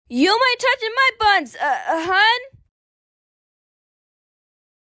You might touching my buns, hun?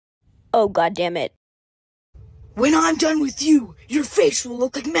 Oh, God damn it. When I'm done with you, your face will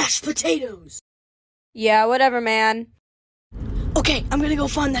look like mashed potatoes. Yeah, whatever, man. Okay, I'm gonna go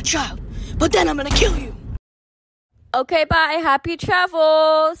find that child, but then I'm gonna kill you. Okay, bye. Happy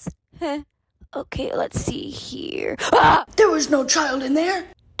travels. Okay, let's see here. Ah! There was no child in there.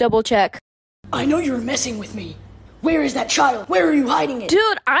 Double check. I know you were messing with me. Where is that child? Where are you hiding it?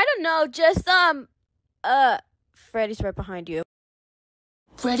 Dude, I don't know. Just, Freddy's right behind you.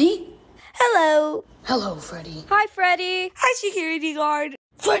 Freddy? Hello. Hello, Freddy. Hi, Freddy. Hi, security guard.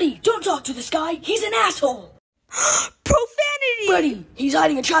 Freddy, don't talk to this guy. He's an asshole. Profanity. Freddy, he's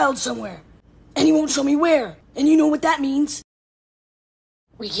hiding a child somewhere. And he won't show me where. And you know what that means?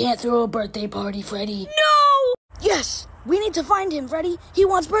 We can't throw a birthday party, Freddy. No! Yes, we need to find him, Freddy. He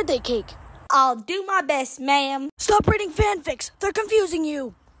wants birthday cake. I'll do my best, ma'am. Stop reading fanfics. They're confusing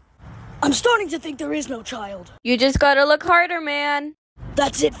you. I'm starting to think there is no child. You just gotta look harder, man.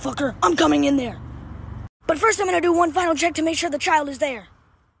 That's it, fucker. I'm coming in there. But first I'm gonna do one final check to make sure the child is there.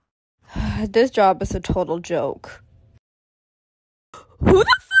 This job is a total joke. Who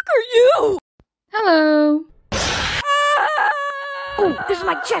the fuck are you? Hello. Ooh, this is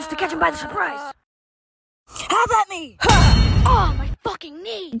my chance to catch him by the surprise. Have at me! Oh, my fucking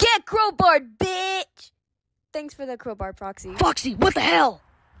knee! Get crowbarred, bitch! Thanks for the crowbar, Foxy. Foxy, what the hell?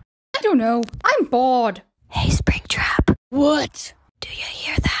 I don't know. I'm bored. Hey, Springtrap. What? Do you